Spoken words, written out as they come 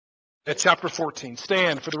at chapter 14.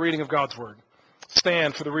 Stand for the reading of God's Word.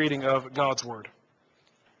 Stand for the reading of God's Word.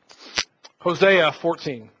 Hosea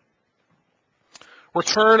 14.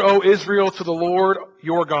 Return, O Israel, to the Lord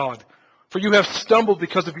your God, for you have stumbled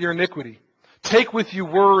because of your iniquity. Take with you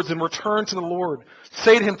words and return to the Lord.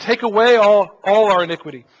 Say to him, take away all our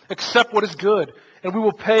iniquity, accept what is good, and we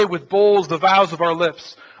will pay with bowls the vows of our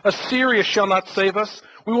lips. Assyria shall not save us.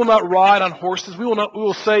 We will not ride on horses. We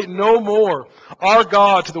will say no more, our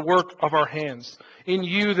God, to the work of our hands. In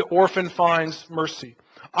you the orphan finds mercy.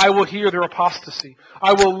 I will hear their apostasy.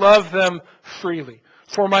 I will love them freely.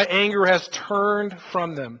 For my anger has turned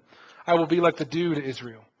from them. I will be like the dew to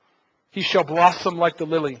Israel. He shall blossom like the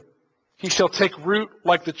lily. He shall take root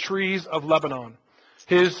like the trees of Lebanon.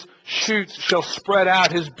 His shoots shall spread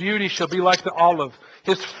out. His beauty shall be like the olive.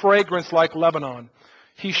 His fragrance like Lebanon.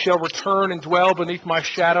 He shall return and dwell beneath my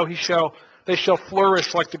shadow. They shall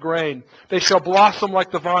flourish like the grain. They shall blossom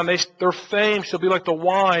like the vine. Their fame shall be like the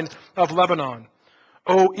wine of Lebanon.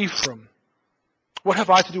 O Ephraim, what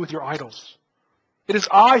have I to do with your idols? It is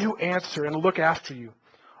I who answer and look after you.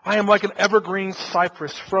 I am like an evergreen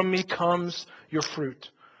cypress. From me comes your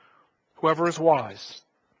fruit. Whoever is wise,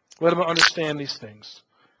 let him understand these things.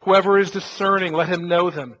 Whoever is discerning, let him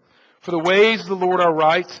know them. For the ways of the Lord are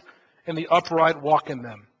right, and the upright walk in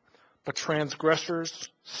them. But transgressors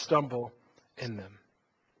stumble in them.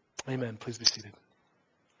 Amen. Please be seated.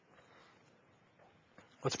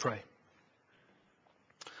 Let's pray.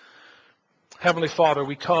 Heavenly Father,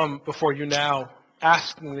 we come before you now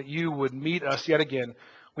asking that you would meet us yet again.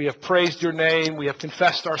 We have praised your name. We have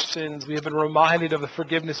confessed our sins. We have been reminded of the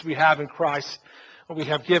forgiveness we have in Christ. We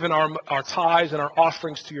have given our tithes and our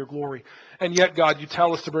offerings to your glory. And yet, God, you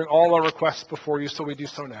tell us to bring all our requests before you, so we do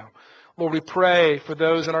so now. Lord, we pray for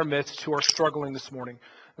those in our midst who are struggling this morning.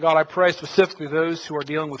 God, I pray specifically those who are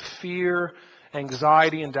dealing with fear,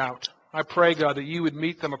 anxiety, and doubt. I pray, God, that you would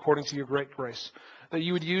meet them according to your great grace, that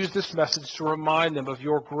you would use this message to remind them of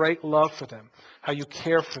your great love for them, how you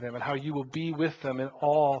care for them, and how you will be with them in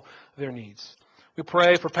all their needs. We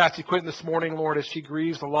pray for Patsy Quinton this morning, Lord, as she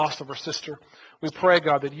grieves the loss of her sister. We pray,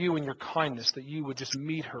 God, that you in your kindness, that you would just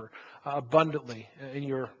meet her abundantly in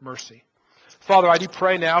your mercy. Father, I do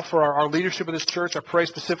pray now for our leadership of this church. I pray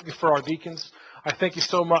specifically for our deacons. I thank you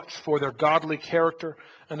so much for their godly character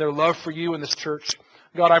and their love for you in this church.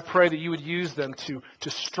 God, I pray that you would use them to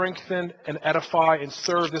strengthen and edify and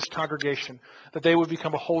serve this congregation, that they would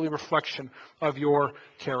become a holy reflection of your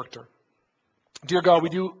character. Dear God, we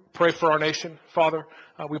do pray for our nation, Father.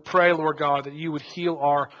 We pray, Lord God, that you would heal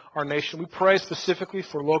our nation. We pray specifically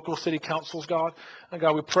for local city councils, God. And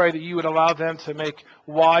God, we pray that you would allow them to make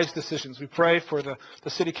wise decisions. We pray for the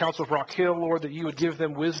city council of Rock Hill, Lord, that you would give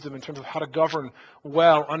them wisdom in terms of how to govern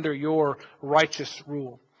well under your righteous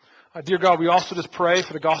rule. Dear God, we also just pray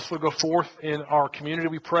for the gospel to go forth in our community.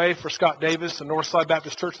 We pray for Scott Davis and Northside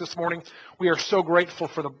Baptist Church this morning. We are so grateful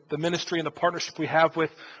for the ministry and the partnership we have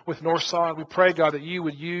with Northside. We pray, God, that you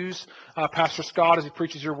would use Pastor Scott as he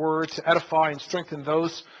preaches your word to edify and strengthen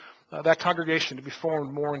that congregation to be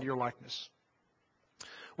formed more into your likeness.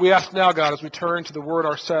 We ask now, God, as we turn to the word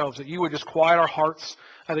ourselves, that you would just quiet our hearts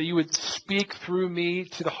and that you would speak through me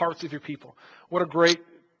to the hearts of your people. What a great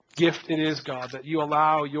gift it is, God, that you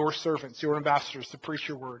allow your servants, your ambassadors, to preach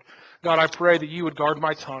your word. God, I pray that you would guard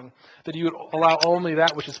my tongue, that you would allow only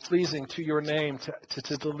that which is pleasing to your name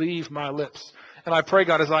to leave my lips. And I pray,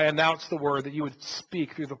 God, as I announce the word, that you would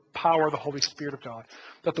speak through the power of the Holy Spirit of God,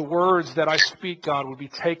 that the words that I speak, God, would be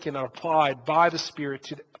taken and applied by the Spirit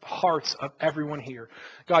to the hearts of everyone here.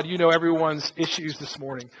 God, you know everyone's issues this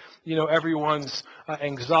morning. You know everyone's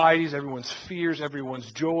anxieties, everyone's fears,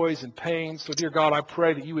 everyone's joys and pains. So, dear God, I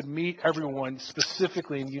pray that you would meet everyone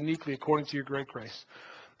specifically and uniquely according to your great grace.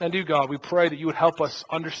 And, dear God, we pray that you would help us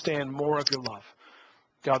understand more of your love.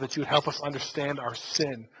 God, that you would help us understand our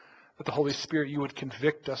sin, that the Holy Spirit, you would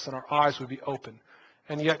convict us and our eyes would be open.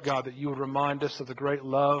 And yet, God, that you would remind us of the great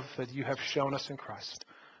love that you have shown us in Christ,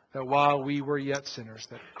 that while we were yet sinners,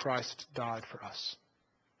 that Christ died for us.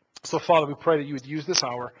 So, Father, we pray that you would use this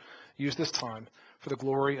hour, use this time for the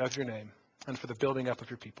glory of your name and for the building up of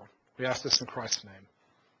your people. We ask this in Christ's name.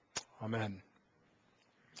 Amen.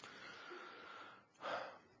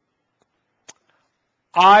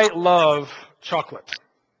 I love chocolate.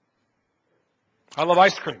 I love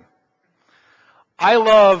ice cream. I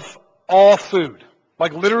love all food.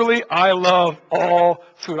 Like literally, I love all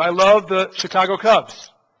food. I love the Chicago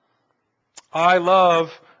Cubs. I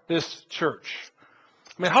love this church.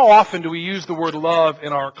 I mean, how often do we use the word love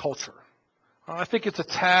in our culture? I think it's a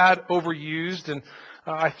tad overused, and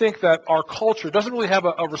I think that our culture doesn't really have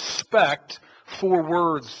a respect for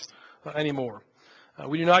words anymore.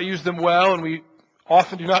 We do not use them well, and we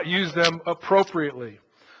often do not use them appropriately.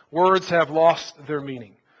 Words have lost their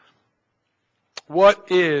meaning.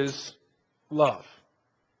 What is love?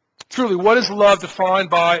 Truly, what is love defined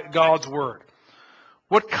by God's Word?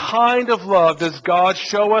 What kind of love does God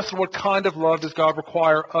show us, and what kind of love does God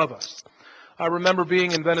require of us? I remember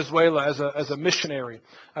being in Venezuela as a missionary,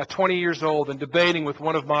 20 years old, and debating with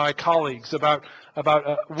one of my colleagues about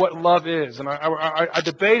what love is. And I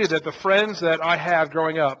debated that the friends that I had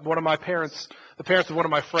growing up, the parents of one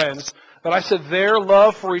of my friends, that I said their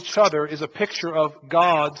love for each other is a picture of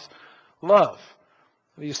God's love.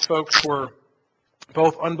 These folks were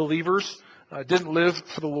both unbelievers, didn't live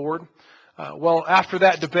for the Lord. Well, after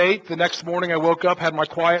that debate, the next morning I woke up, had my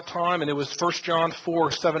quiet time, and it was 1 John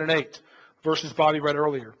 4, 7 and 8, verses Bobby read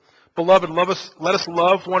earlier. Beloved, let us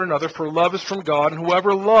love one another, for love is from God, and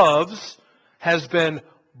whoever loves has been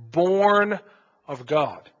born of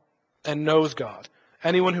God and knows God.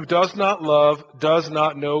 Anyone who does not love does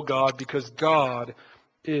not know God, because God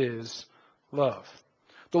is love.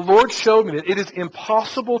 The Lord showed me that it is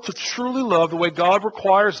impossible to truly love the way God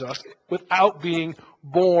requires us without being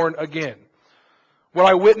born again. What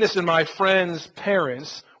I witnessed in my friend's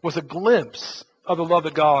parents was a glimpse of the love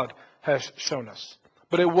that God has shown us.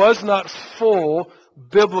 But it was not full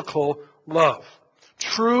biblical love.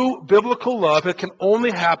 True biblical love, it can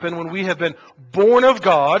only happen when we have been born of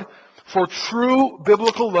God, for true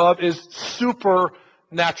biblical love is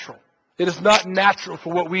supernatural. It is not natural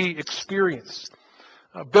for what we experience.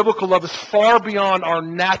 Biblical love is far beyond our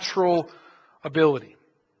natural ability.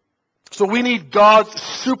 So we need God's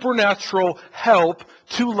supernatural help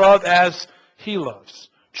to love as He loves.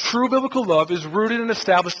 True biblical love is rooted and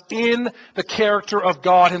established in the character of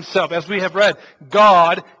God Himself. As we have read,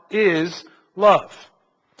 God is love.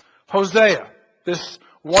 Hosea, this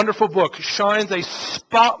wonderful book, shines a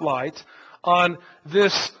spotlight on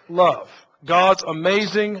this love. God's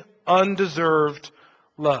amazing, undeserved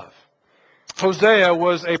love. Hosea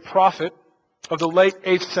was a prophet of the late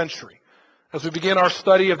 8th century. As we begin our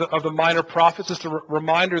study of the minor prophets, just a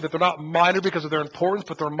reminder that they're not minor because of their importance,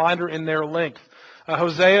 but they're minor in their length.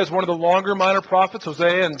 Hosea is one of the longer minor prophets.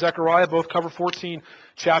 Hosea and Zechariah both cover 14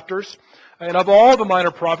 chapters. And of all the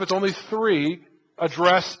minor prophets, only 3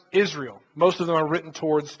 address Israel. Most of them are written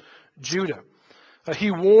towards Judah.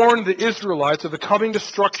 He warned the Israelites of the coming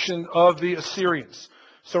destruction of the Assyrians.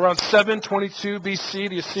 So around 722 BC,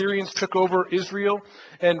 the Assyrians took over Israel.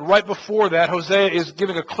 And right before that, Hosea is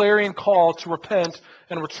giving a clarion call to repent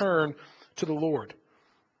and return to the Lord.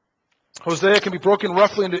 Hosea can be broken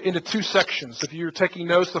roughly into 2 sections. If you're taking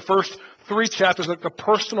notes, the first 3 chapters are the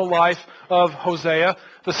personal life of Hosea.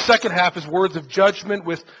 The second half is words of judgment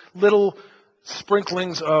with little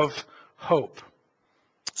sprinklings of hope.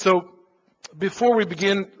 So before we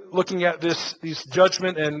begin looking at these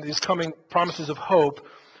judgment and these coming promises of hope,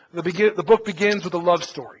 the book begins with a love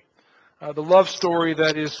story. The love story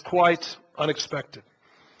that is quite unexpected.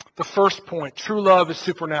 The first point, true love is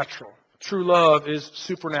supernatural. True love is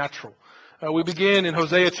supernatural. We begin in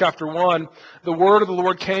Hosea chapter 1. The word of the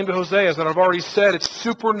Lord came to Hosea. As I've already said, it's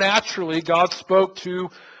supernaturally God spoke to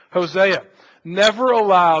Hosea. Never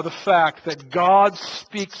allow the fact that God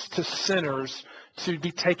speaks to sinners to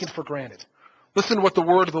be taken for granted. Listen to what the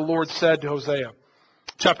word of the Lord said to Hosea.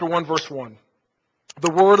 Chapter 1, verse 1.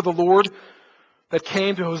 The word of the Lord that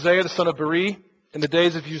came to Hosea the son of Beeri in the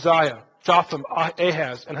days of Uzziah, Jotham,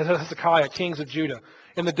 Ahaz, and Hezekiah, kings of Judah,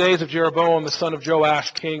 in the days of Jeroboam the son of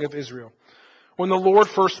Joash, king of Israel. When the Lord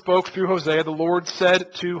first spoke through Hosea, the Lord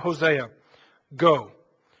said to Hosea, "Go,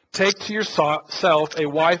 take to yourself a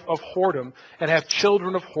wife of whoredom, and have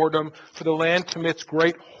children of whoredom, for the land commits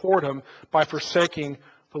great whoredom by forsaking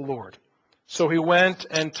the Lord." So he went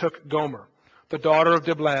and took Gomer, the daughter of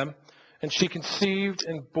Diblaim, and she conceived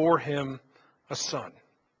and bore him a son.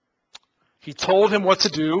 He told him what to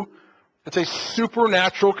do. It's a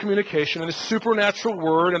supernatural communication, and a supernatural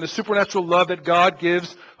word, and the supernatural love that God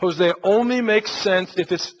gives Hosea only makes sense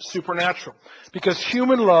if it's supernatural. Because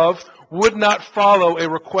human love would not follow a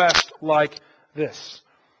request like this.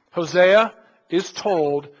 Hosea is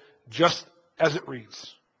told just as it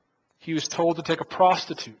reads. He was told to take a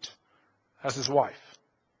prostitute as his wife.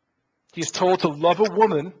 He is told to love a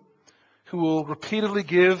woman who will repeatedly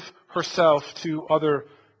give herself to other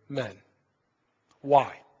men.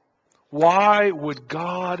 Why? Why would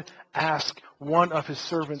God ask one of his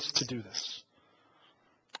servants to do this?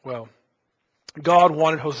 Well, God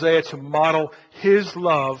wanted Hosea to model his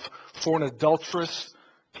love for an adulterous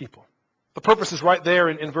people. The purpose is right there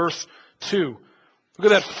in verse 2.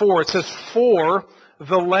 Look at that 4. It says, "For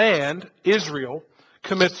the land, Israel,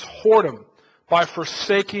 commits whoredom by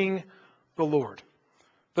forsaking the Lord."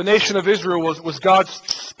 The nation of Israel was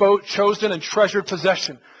God's chosen and treasured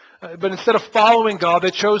possession. But instead of following God,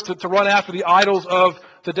 they chose to run after the idols of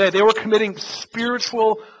the day. They were committing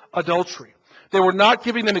spiritual adultery. They were not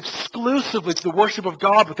giving them exclusively to the worship of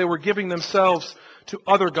God, but they were giving themselves to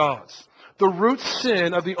other gods. The root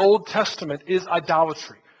sin of the Old Testament is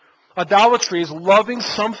idolatry. Idolatry is loving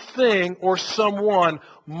something or someone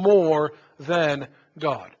more than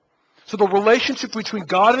God. So the relationship between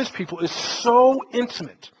God and His people is so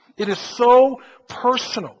intimate, it is so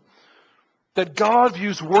personal, that God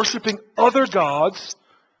views worshiping other gods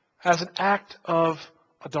as an act of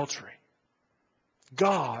adultery.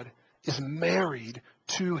 God is married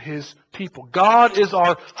to His people. God is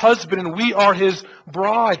our husband and we are His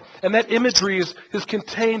bride. And that imagery is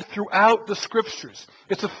contained throughout the Scriptures.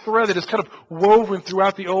 It's a thread that is kind of woven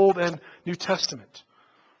throughout the Old and New Testament.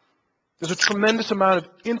 There's a tremendous amount of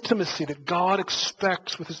intimacy that God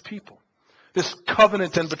expects with His people. This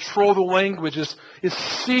covenant and betrothal language is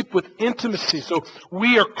seeped with intimacy. So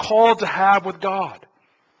we are called to have with God.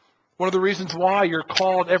 One of the reasons why you're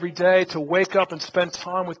called every day to wake up and spend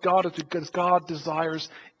time with God is because God desires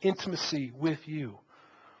intimacy with you.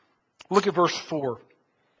 Look at verse 4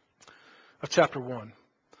 of chapter 1.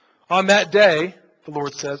 On that day, the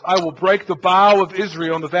Lord says, I will break the bow of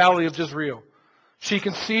Israel in the valley of Jezreel. She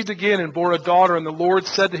conceived again and bore a daughter, and the Lord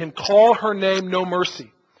said to him, call her name No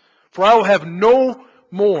Mercy, for I will no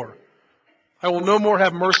more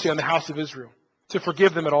have mercy on the house of Israel, to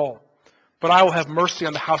forgive them at all. But I will have mercy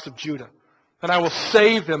on the house of Judah, and I will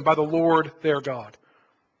save them by the Lord their God.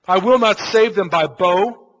 I will not save them by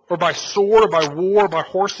bow, or by sword, or by war, or by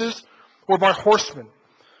horses, or by horsemen.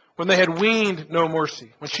 When she had weaned no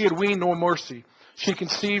mercy, she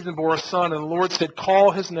conceived and bore a son, and the Lord said,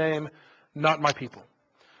 call his name Not My People.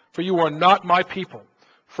 For you are not my people,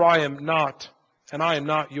 for I am not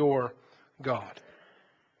your God.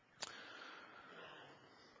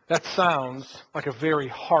 That sounds like a very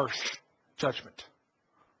harsh judgment.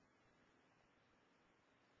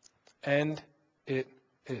 And it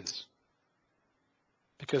is.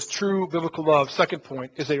 Because true biblical love, second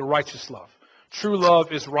point, is a righteous love. True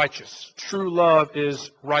love is righteous. True love is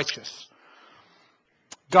righteous.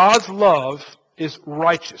 God's love is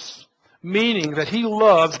righteous, meaning that He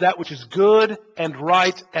loves that which is good and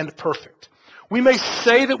right and perfect. We may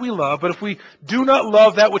say that we love, but if we do not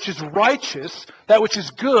love that which is righteous, that which is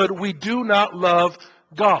good, we do not love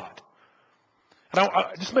God. And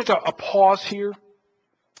I just make a pause here.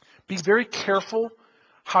 Be very careful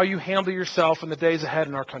how you handle yourself in the days ahead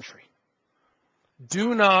in our country.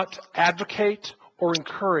 Do not advocate or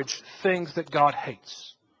encourage things that God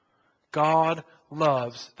hates. God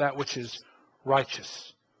loves that which is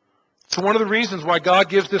righteous. So one of the reasons why God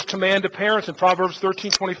gives this command to parents in Proverbs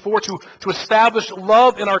 13:24 to establish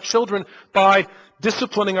love in our children by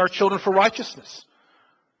disciplining our children for righteousness.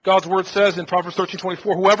 God's word says in Proverbs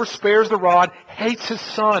 13:24, whoever spares the rod hates his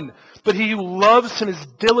son, but he who loves him is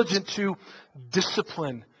diligent to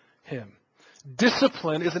discipline him.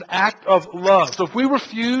 Discipline is an act of love. So if we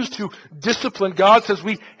refuse to discipline, God says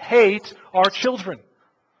we hate our children.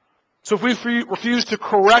 So if we refuse to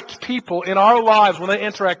correct people in our lives when they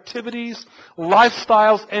enter activities,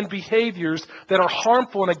 lifestyles, and behaviors that are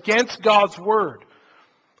harmful and against God's word,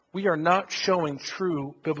 we are not showing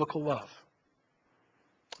true biblical love.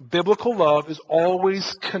 Biblical love is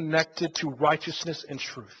always connected to righteousness and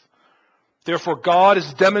truth. Therefore, God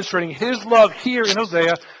is demonstrating His love here in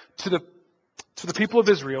Hosea to the people of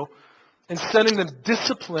Israel and sending them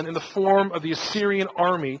discipline in the form of the Assyrian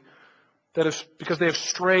army that is because they have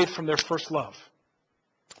strayed from their first love.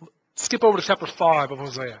 Skip over to chapter 5 of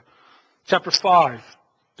Hosea. Chapter 5,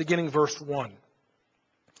 beginning verse 1.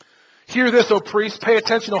 Hear this, O priests, pay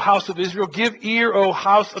attention, O house of Israel. Give ear, O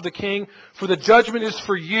house of the king, for the judgment is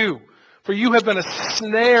for you. For you have been a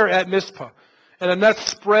snare at Mizpah, and a net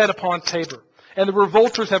spread upon Tabor. And the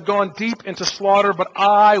revolters have gone deep into slaughter, but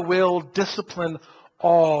I will discipline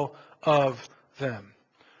all of them.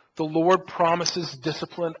 The Lord promises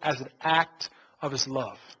discipline as an act of His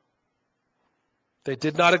love. They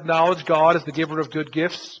did not acknowledge God as the giver of good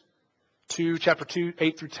gifts. Chapter 2,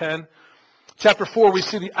 8 through 10. Chapter 4, we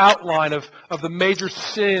see the outline of the major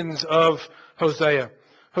sins of Hosea.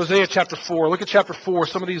 Hosea chapter 4. Look at chapter 4.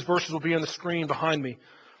 Some of these verses will be on the screen behind me.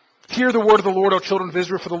 Hear the word of the Lord, O children of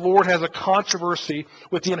Israel, for the Lord has a controversy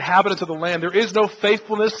with the inhabitants of the land. There is no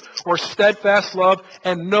faithfulness or steadfast love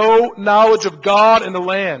and no knowledge of God in the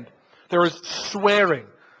land. There is swearing,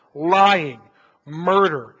 lying,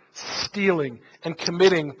 murder, stealing, and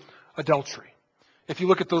committing adultery. If you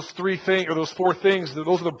look at those three things, or those four things,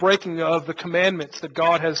 those are the breaking of the commandments that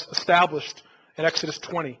God has established in Exodus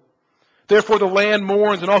 20. Therefore the land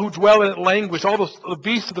mourns, and all who dwell in it languish. All the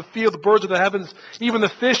beasts of the field, the birds of the heavens, even the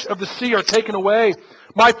fish of the sea are taken away.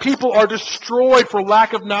 My people are destroyed for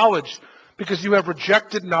lack of knowledge, because you have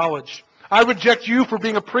rejected knowledge. I reject you for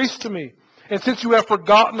being a priest to me. And since you have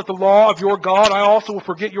forgotten the law of your God, I also will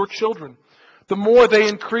forget your children. The more they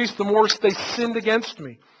increase, the more they sinned against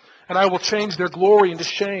me. And I will change their glory into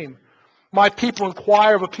shame. My people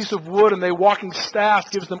inquire of a piece of wood, and a walking staff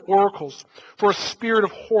gives them oracles. For a spirit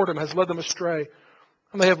of whoredom has led them astray,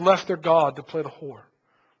 and they have left their God to play the whore.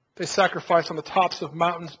 They sacrifice on the tops of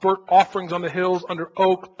mountains, burnt offerings on the hills under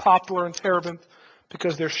oak, poplar, and terebinth,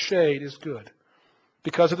 because their shade is good.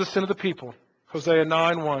 Because of the sin of the people. Hosea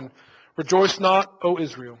 9:1. Rejoice not, O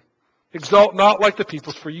Israel. Exult not like the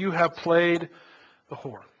peoples, for you have played the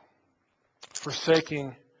whore,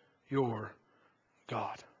 forsaking your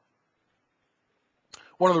God.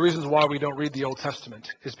 One of the reasons why we don't read the Old Testament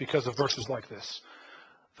is because of verses like this.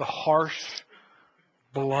 The harsh,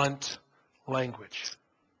 blunt language.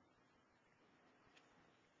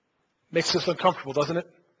 Makes us uncomfortable, doesn't it?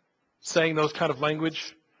 Saying those kind of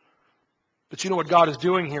language. But you know what God is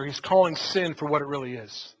doing here? He's calling sin for what it really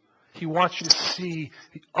is. He wants you to see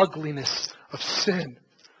the ugliness of sin.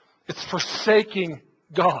 It's forsaking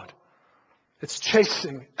God. It's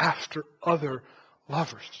chasing after other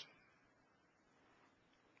lovers.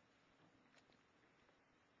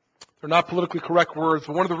 They're not politically correct words,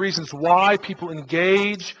 but one of the reasons why people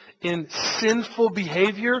engage in sinful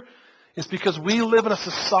behavior is because we live in a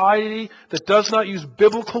society that does not use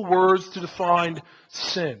biblical words to define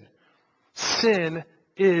sin. Sin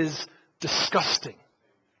is disgusting,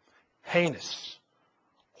 heinous,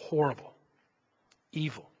 horrible,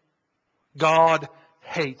 evil. God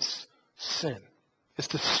hates sin. It's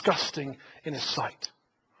disgusting in His sight.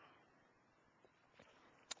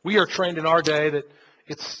 We are trained in our day that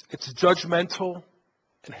it's judgmental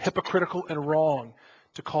and hypocritical and wrong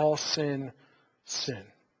to call sin, sin.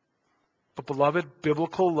 But beloved,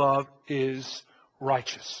 biblical love is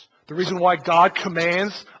righteous. The reason why God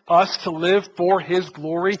commands us to live for His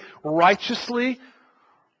glory righteously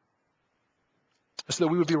is so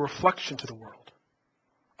that we would be a reflection to the world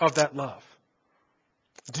of that love.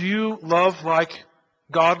 Do you love like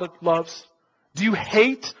God loves? Do you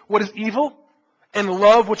hate what is evil and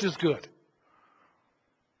love what is good?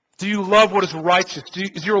 Do you love what is righteous?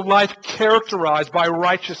 Is your life characterized by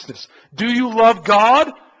righteousness? Do you love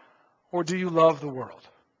God or do you love the world?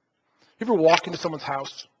 You ever walk into someone's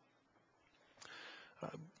house?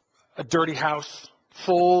 A dirty house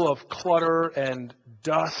full of clutter and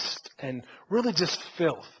dust and really just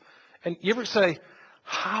filth. And you ever say,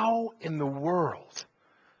 how in the world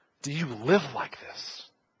do you live like this?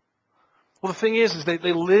 Well, the thing is they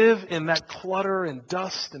live in that clutter and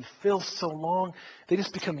dust and filth so long, they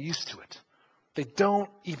just become used to it. They don't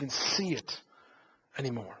even see it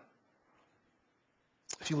anymore.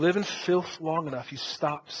 If you live in filth long enough, you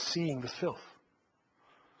stop seeing the filth.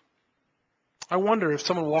 I wonder if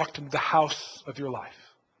someone walked into the house of your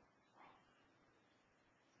life,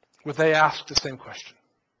 would they ask the same question?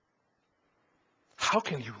 How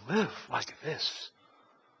can you live like this?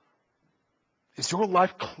 Is your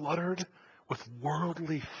life cluttered with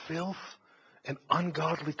worldly filth and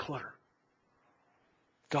ungodly clutter?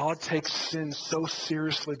 God takes sin so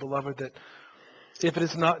seriously, beloved, that if it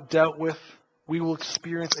is not dealt with, we will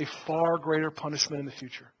experience a far greater punishment in the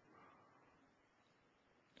future.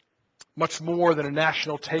 Much more than a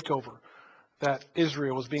national takeover that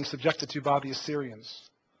Israel was being subjected to by the Assyrians.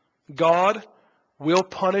 God will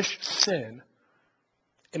punish sin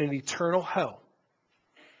in an eternal hell,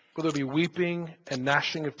 where there will be weeping and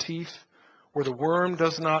gnashing of teeth, where the worm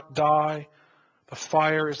does not die, the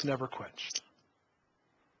fire is never quenched.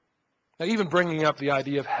 Now, even bringing up the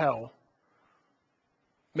idea of hell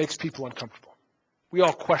makes people uncomfortable. We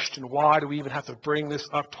all question, why do we even have to bring this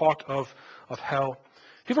up, talk of hell?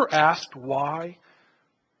 Have you ever asked why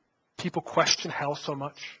people question hell so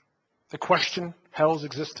much? They question hell's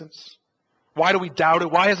existence. Why do we doubt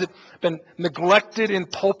it? Why has it been neglected in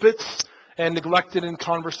pulpits and neglected in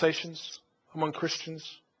conversations among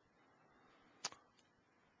Christians?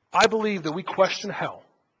 I believe that we question hell.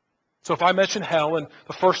 So if I mention hell and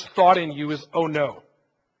the first thought in you is, oh no,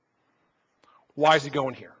 why is he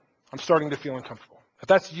going here? I'm starting to feel uncomfortable. If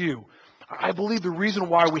that's you, I believe the reason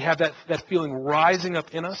why we have that feeling rising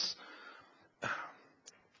up in us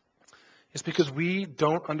is because we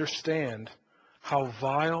don't understand how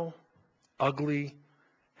vile, ugly,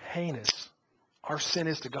 heinous our sin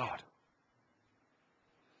is to God.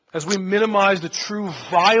 As we minimize the true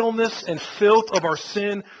vileness and filth of our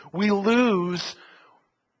sin, we lose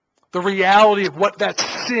the reality of what that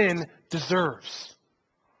sin deserves.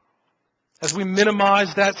 As we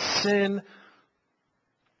minimize that sin,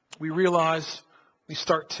 we realize we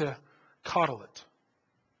start to coddle it.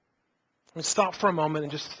 I mean, stop for a moment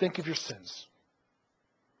and just think of your sins.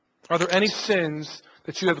 Are there any sins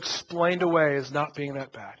that you have explained away as not being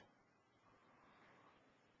that bad?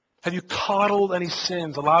 Have you coddled any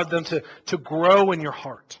sins, allowed them to grow in your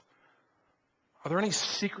heart? Are there any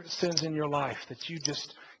secret sins in your life that you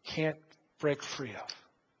just can't break free of?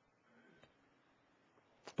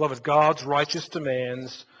 Beloved, God's righteous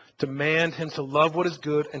demands demand him to love what is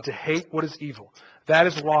good and to hate what is evil. That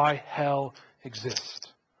is why hell exists.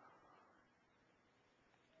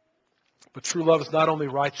 But true love is not only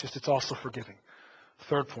righteous, it's also forgiving.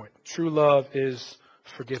 Third point, true love is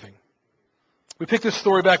forgiving. We pick this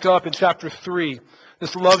story back up in chapter 3,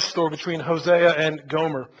 this love story between Hosea and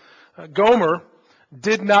Gomer. Gomer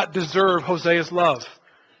did not deserve Hosea's love,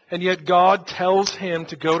 and yet God tells him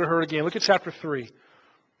to go to her again. Look at chapter 3,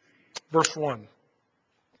 verse 1.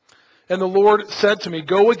 And the Lord said to me,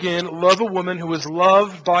 go again, love a woman who is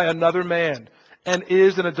loved by another man and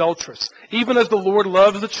is an adulteress, even as the Lord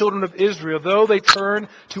loves the children of Israel, though they turn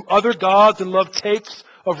to other gods and love cakes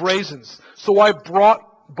of raisins. So I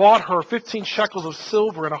bought her 15 shekels of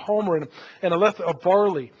silver and a homer and a leth of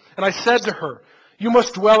barley. And I said to her, you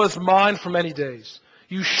must dwell as mine for many days.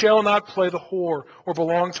 You shall not play the whore or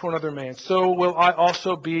belong to another man. So will I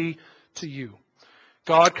also be to you.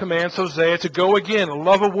 God commands Hosea to go again,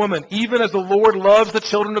 love a woman, even as the Lord loves the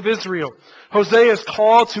children of Israel. Hosea is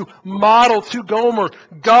called to model to Gomer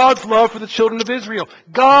God's love for the children of Israel.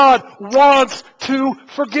 God wants to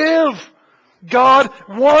forgive. God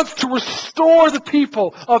wants to restore the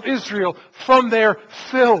people of Israel from their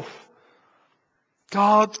filth.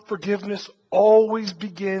 God's forgiveness always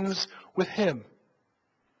begins with Him.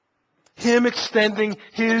 Him extending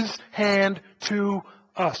His hand to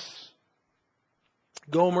us.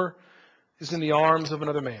 Gomer is in the arms of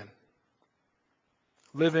another man,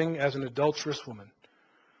 living as an adulterous woman.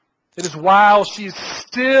 It is while she is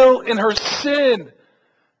still in her sin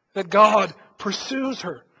that God pursues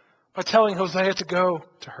her by telling Hosea to go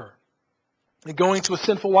to her. And going to a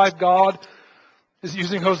sinful wife, God is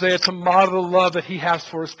using Hosea to model the love that He has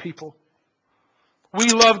for His people. We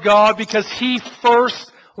love God because He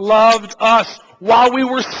first loved us while we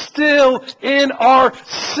were still in our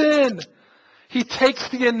sin. He takes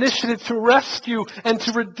the initiative to rescue and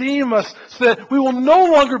to redeem us so that we will no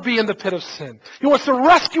longer be in the pit of sin. He wants to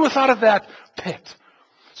rescue us out of that pit.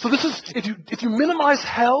 So this is, if you minimize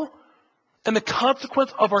hell and the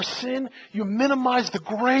consequence of our sin, you minimize the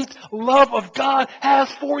great love of God has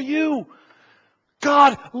for you.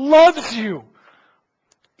 God loves you,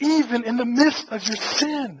 even in the midst of your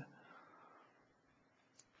sin.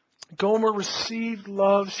 Gomer received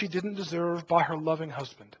love she didn't deserve by her loving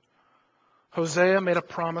husband. Hosea made a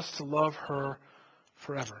promise to love her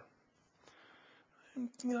forever.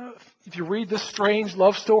 If you read this strange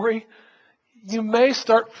love story, you may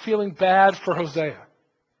start feeling bad for Hosea.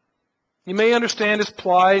 You may understand his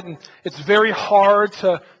plight, and it's very hard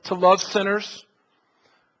to love sinners.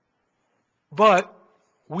 But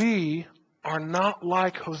we are not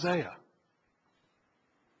like Hosea.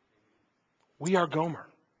 We are Gomer.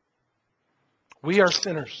 We are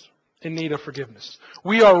sinners in need of forgiveness.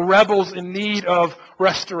 We are rebels in need of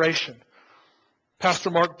restoration. Pastor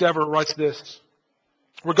Mark Dever writes this: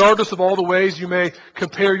 regardless of all the ways you may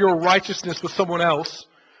compare your righteousness with someone else,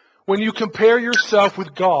 when you compare yourself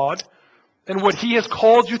with God and what He has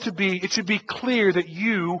called you to be, it should be clear that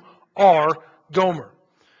you are Gomer.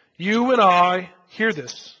 You and I, hear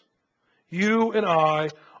this, you and I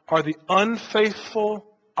are the unfaithful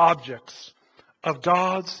objects of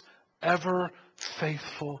God's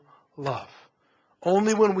ever-faithful love.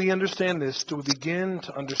 Only when we understand this do we begin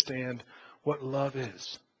to understand what love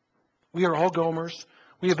is. We are all Gomers.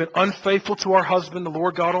 We have been unfaithful to our husband, the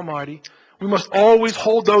Lord God Almighty. We must always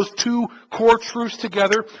hold those two core truths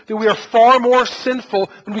together, that we are far more sinful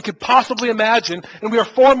than we could possibly imagine, and we are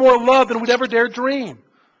far more loved than we'd ever dare dream.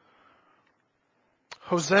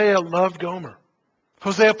 Hosea loved Gomer.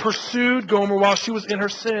 Hosea pursued Gomer while she was in her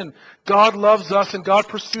sin. God loves us, and God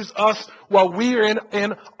pursues us while we are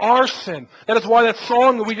in our sin. That is why that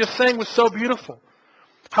song that we just sang was so beautiful.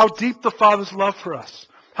 How deep the Father's love for us.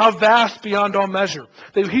 How vast beyond all measure.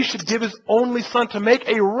 That He should give His only Son to make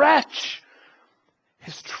a wretch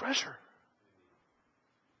His treasure.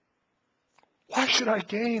 Why should I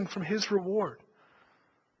gain from His reward?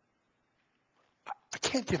 I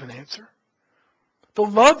can't give an answer. The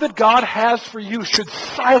love that God has for you should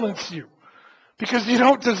silence you because you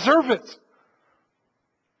don't deserve it.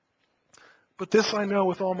 But this I know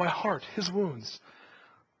with all my heart: His wounds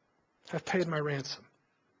have paid my ransom.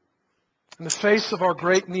 In the face of our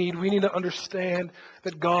great need, we need to understand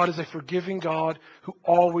that God is a forgiving God who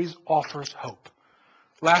always offers hope.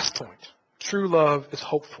 Last point. True love is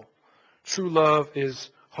hopeful. True love is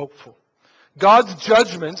hopeful. God's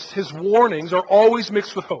judgments, His warnings, are always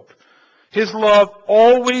mixed with hope. His love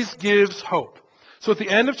always gives hope. So at the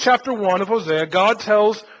end of chapter 1 of Hosea, God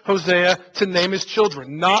tells Hosea to name his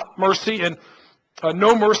children, not mercy and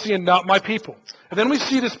no mercy and not my people. And then we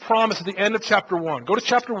see this promise at the end of chapter 1. Go to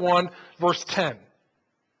chapter 1, verse 10.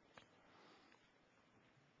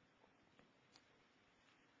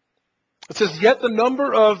 It says, "Yet the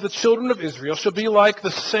number of the children of Israel shall be like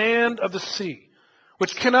the sand of the sea,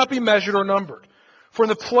 which cannot be measured or numbered. For in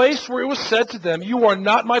the place where it was said to them, 'You are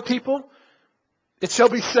not my people,' it shall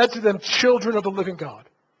be said to them, 'Children of the living God.'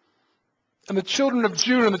 And the children of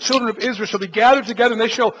Judah and the children of Israel shall be gathered together, and they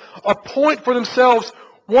shall appoint for themselves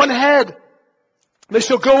one head. They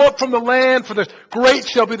shall go up from the land, for the great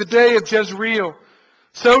shall be the day of Jezreel.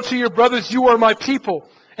 So to your brothers, you are my people,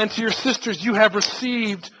 and to your sisters, you have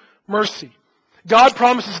received mercy." God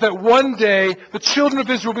promises that one day the children of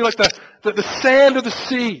Israel will be like the sand of the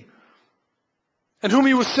sea, and whom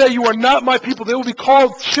He will say, "You are not my people." They will be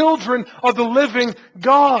called children of the living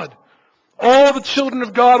God. All the children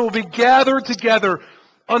of God will be gathered together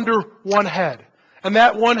under one head. And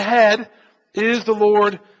that one head is the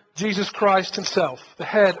Lord Jesus Christ Himself, the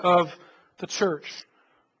head of the church.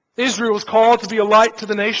 Israel was called to be a light to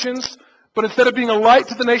the nations, but instead of being a light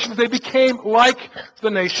to the nations, they became like the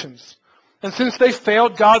nations. And since they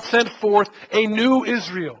failed, God sent forth a new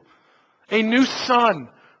Israel, a new Son,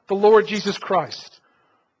 the Lord Jesus Christ.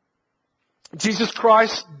 Jesus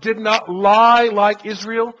Christ did not lie like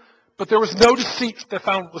Israel, but there was no deceit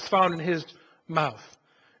that was found in His mouth.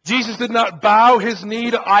 Jesus did not bow His knee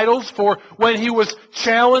to idols, for when He was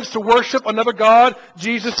challenged to worship another god,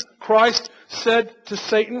 Jesus Christ said to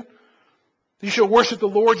Satan, "You shall worship the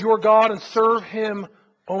Lord your God and serve Him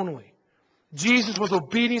only." Jesus was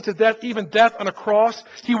obedient to death, even death on a cross.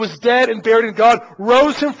 He was dead and buried, and God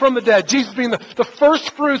rose Him from the dead, Jesus being the first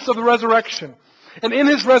fruits of the resurrection. And in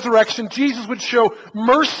His resurrection, Jesus would show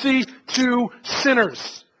mercy to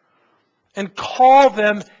sinners and call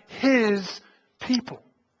them His people.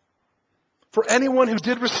 For anyone who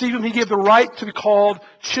did receive Him, He gave the right to be called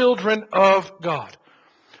children of God.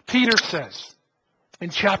 Peter says in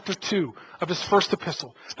chapter 2 of his first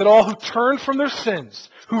epistle that all who turn from their sins,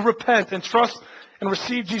 who repent and trust and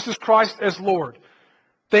receive Jesus Christ as Lord,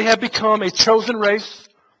 they have become a chosen race,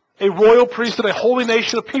 a royal priesthood, a holy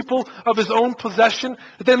nation, a people of His own possession,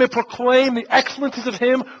 that they may proclaim the excellencies of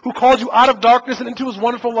Him who called you out of darkness and into His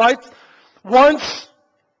wonderful light. Once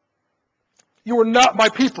you were not my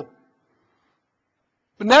people,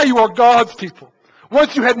 but now you are God's people.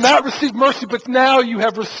 Once you had not received mercy, but now you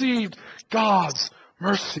have received God's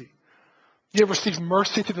mercy. You have received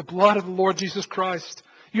mercy through the blood of the Lord Jesus Christ.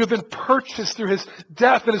 You have been purchased through His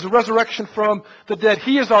death and His resurrection from the dead.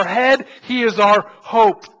 He is our head. He is our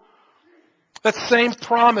hope. That same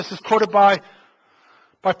promise is quoted by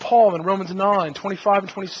Paul in Romans 9, 25 and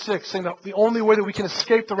 26, saying that the only way that we can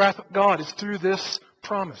escape the wrath of God is through this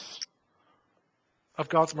promise of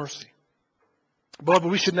God's mercy.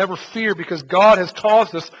 Beloved, we should never fear, because God has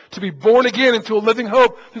caused us to be born again into a living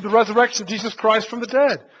hope through the resurrection of Jesus Christ from the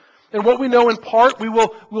dead. And what we know in part, we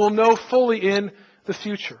will know fully in the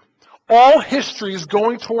future. All history is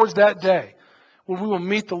going towards that day when we will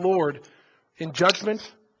meet the Lord in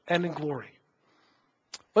judgment and in glory.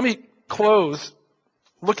 Let me close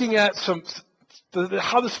looking at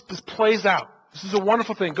how this plays out. This is a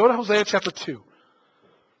wonderful thing. Go to Hosea chapter 2.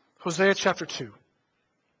 Hosea chapter 2.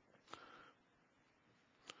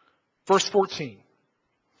 Verse 14.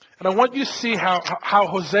 And I want you to see how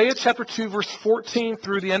Hosea chapter 2, verse 14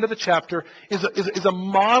 through the end of the chapter is a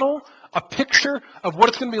model, a picture of what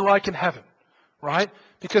it's going to be like in heaven. Right?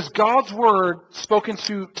 Because God's word spoken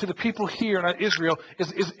to the people here in Israel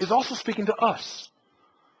is also speaking to us.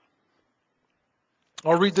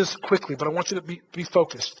 I'll read this quickly, but I want you to be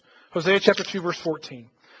focused. Hosea chapter 2, verse 14.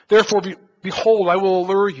 "Therefore, behold, I will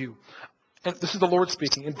allure you," and this is the Lord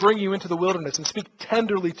speaking, "and bring you into the wilderness, and speak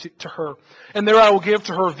tenderly to her. And there I will give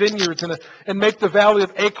to her vineyards, and make the valley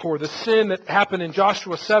of Achor," the sin that happened in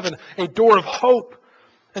Joshua 7, "a door of hope.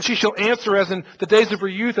 And she shall answer as in the days of her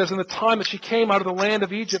youth, as in the time that she came out of the land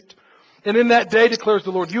of Egypt. And in that day, declares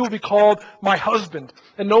the Lord, you will be called my husband,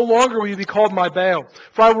 and no longer will you be called my Baal.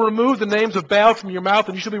 For I will remove the names of Baal from your mouth,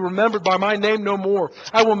 and you shall be remembered by my name no more.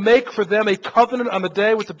 I will make for them a covenant on the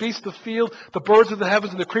day with the beasts of the field, the birds of the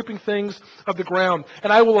heavens, and the creeping things of the ground.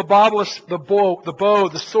 And I will abolish the bow,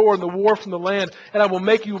 the sword, and the war from the land, and I will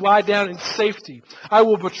make you lie down in safety. I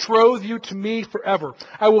will betroth you to me forever.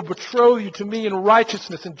 I will betroth you to me in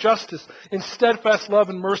righteousness and justice, in steadfast love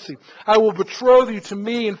and mercy. I will betroth you to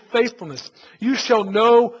me in faithfulness. You shall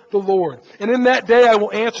know the Lord. And in that day I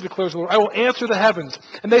will answer, declares the Lord. I will answer the heavens,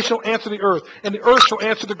 and they shall answer the earth. And the earth shall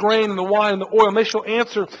answer the grain and the wine and the oil, and they shall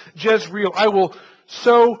answer Jezreel. I will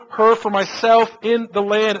sow her for myself in the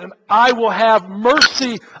land, and I will have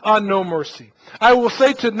mercy on no mercy. I will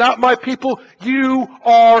say to not my people, you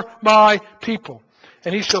are my people.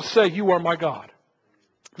 And he shall say, you are my God.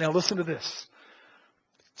 Now listen to this.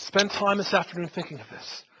 Spend time this afternoon thinking of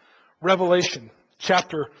this. Revelation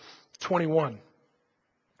chapter 21.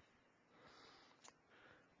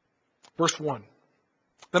 Verse 1.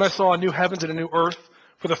 Then I saw a new heavens and a new earth,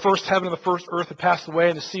 for the first heaven and the first earth had passed away,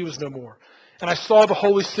 and the sea was no more. And I saw the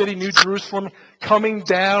holy city, New Jerusalem, coming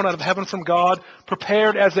down out of heaven from God,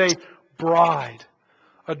 prepared as a bride,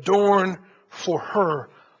 adorned for her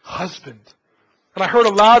husband. And I heard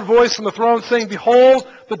a loud voice from the throne saying, behold,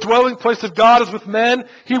 the dwelling place of God is with men.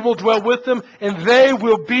 He will dwell with them, and they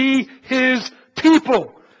will be his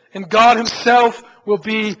people. And God himself will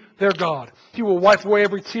be their God. He will wipe away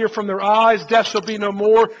every tear from their eyes. Death shall be no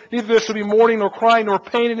more. Neither there shall be mourning, nor crying, nor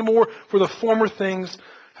pain anymore, for the former things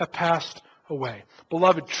have passed away.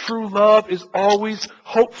 Beloved, true love is always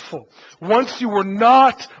hopeful. Once you were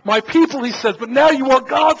not my people, he says, but now you are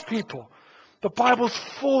God's people. The Bible's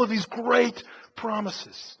full of these great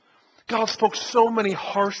promises. God spoke so many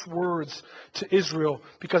harsh words to Israel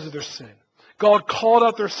because of their sin. God called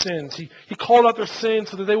out their sins. He called out their sins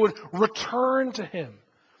so that they would return to him.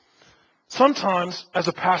 Sometimes, as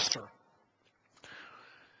a pastor,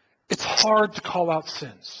 it's hard to call out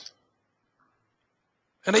sins.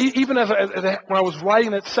 And even when I was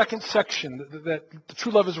writing that second section, that the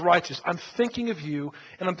true love is righteous, I'm thinking of you,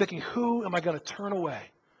 and I'm thinking, who am I going to turn away?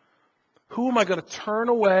 Who am I going to turn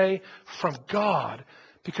away from God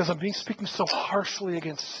because I'm speaking so harshly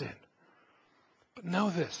against sin? But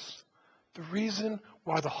know this. The reason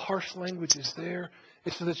why the harsh language is there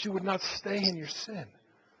is so that you would not stay in your sin,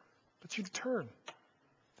 but you'd turn,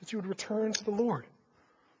 that you would return to the Lord.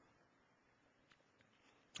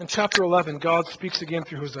 In chapter 11, God speaks again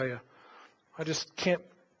through Hosea. I just can't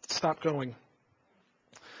stop going.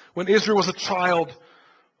 When Israel was a child,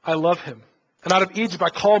 I loved him. And out of Egypt I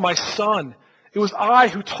called my son. It was I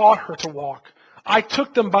who taught her to walk. I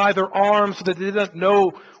took them by their arms so that they did not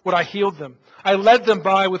know what I healed them. I led them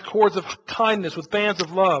by with cords of kindness, with bands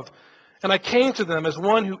of love. And I came to them as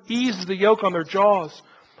one who eases the yoke on their jaws.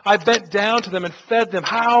 I bent down to them and fed them.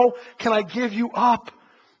 How can I give you up,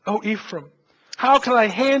 O Ephraim? How can I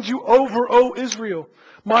hand you over, O Israel?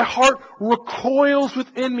 My heart recoils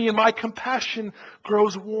within me, and my compassion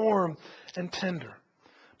grows warm and tender.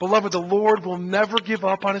 Beloved, the Lord will never give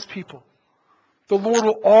up on his people. The Lord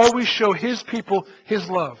will always show his people his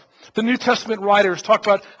love. The New Testament writers talk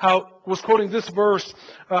about was quoting this verse,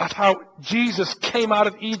 how Jesus came out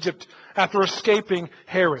of Egypt after escaping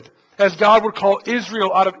Herod. As God would call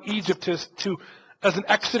Israel out of Egypt as an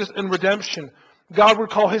exodus and redemption, God would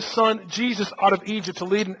call his son Jesus out of Egypt to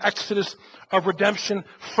lead an exodus of redemption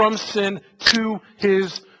from sin to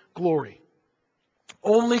his glory.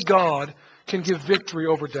 Only God can give victory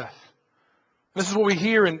over death. This is what we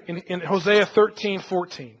hear in Hosea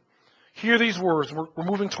 13:14. Hear these words. We're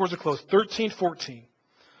moving towards a close. 13:14.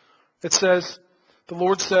 It says, the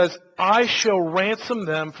Lord says, I shall ransom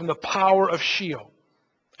them from the power of Sheol.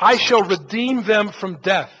 I shall redeem them from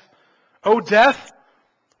death. O death,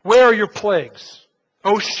 where are your plagues?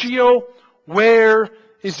 O Sheol, where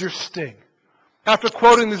is your sting? After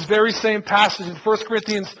quoting this very same passage in 1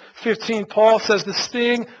 Corinthians 15, Paul says the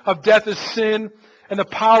sting of death is sin, and the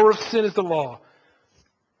power of sin is the law.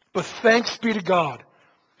 But thanks be to God,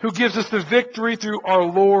 who gives us the victory through our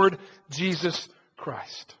Lord Jesus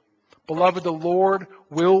Christ. Beloved, the Lord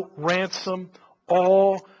will ransom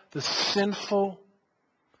all the sinful,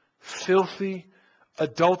 filthy,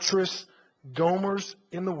 adulterous Gomers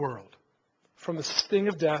in the world from the sting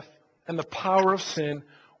of death and the power of sin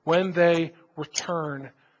when they return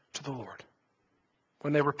to the Lord,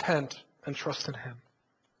 when they repent and trust in him.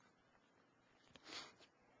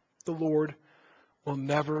 The Lord will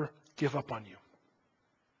never give up on you.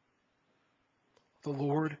 The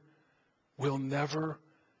Lord will never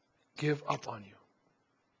give up on you.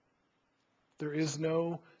 There is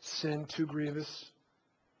no sin too grievous.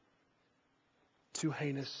 too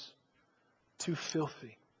heinous, too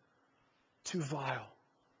filthy, too vile,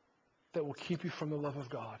 that will keep you from the love of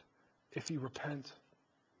God if you repent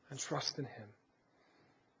and trust in him.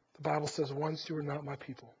 The Bible says, once you were not my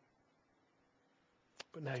people,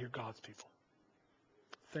 but now you're God's people.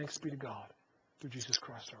 Thanks be to God through Jesus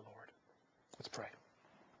Christ our Lord. Let's pray.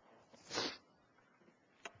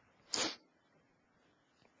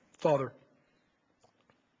 Father,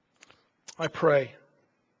 I pray,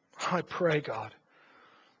 God,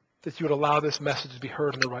 that you would allow this message to be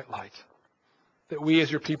heard in the right light. That we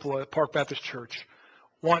as your people at Park Baptist Church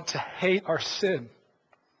want to hate our sin.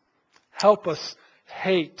 Help us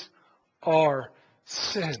hate our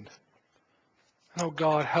sin. And oh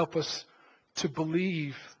God, help us to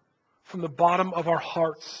believe from the bottom of our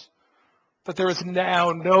hearts that there is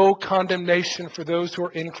now no condemnation for those who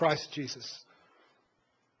are in Christ Jesus.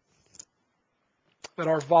 That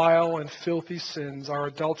our vile and filthy sins, our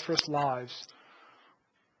adulterous lives,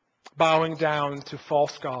 bowing down to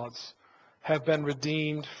false gods, have been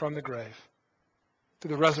redeemed from the grave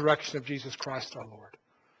through the resurrection of Jesus Christ our Lord.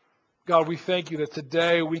 God, we thank you that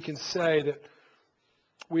today we can say that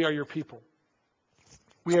we are your people.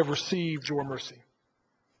 We have received your mercy.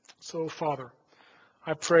 So, Father,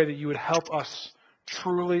 I pray that you would help us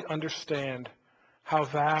truly understand how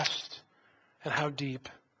vast and how deep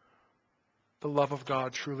the love of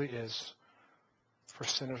God truly is for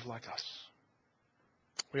sinners like us.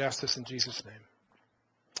 We ask this in Jesus' name.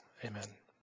 Amen.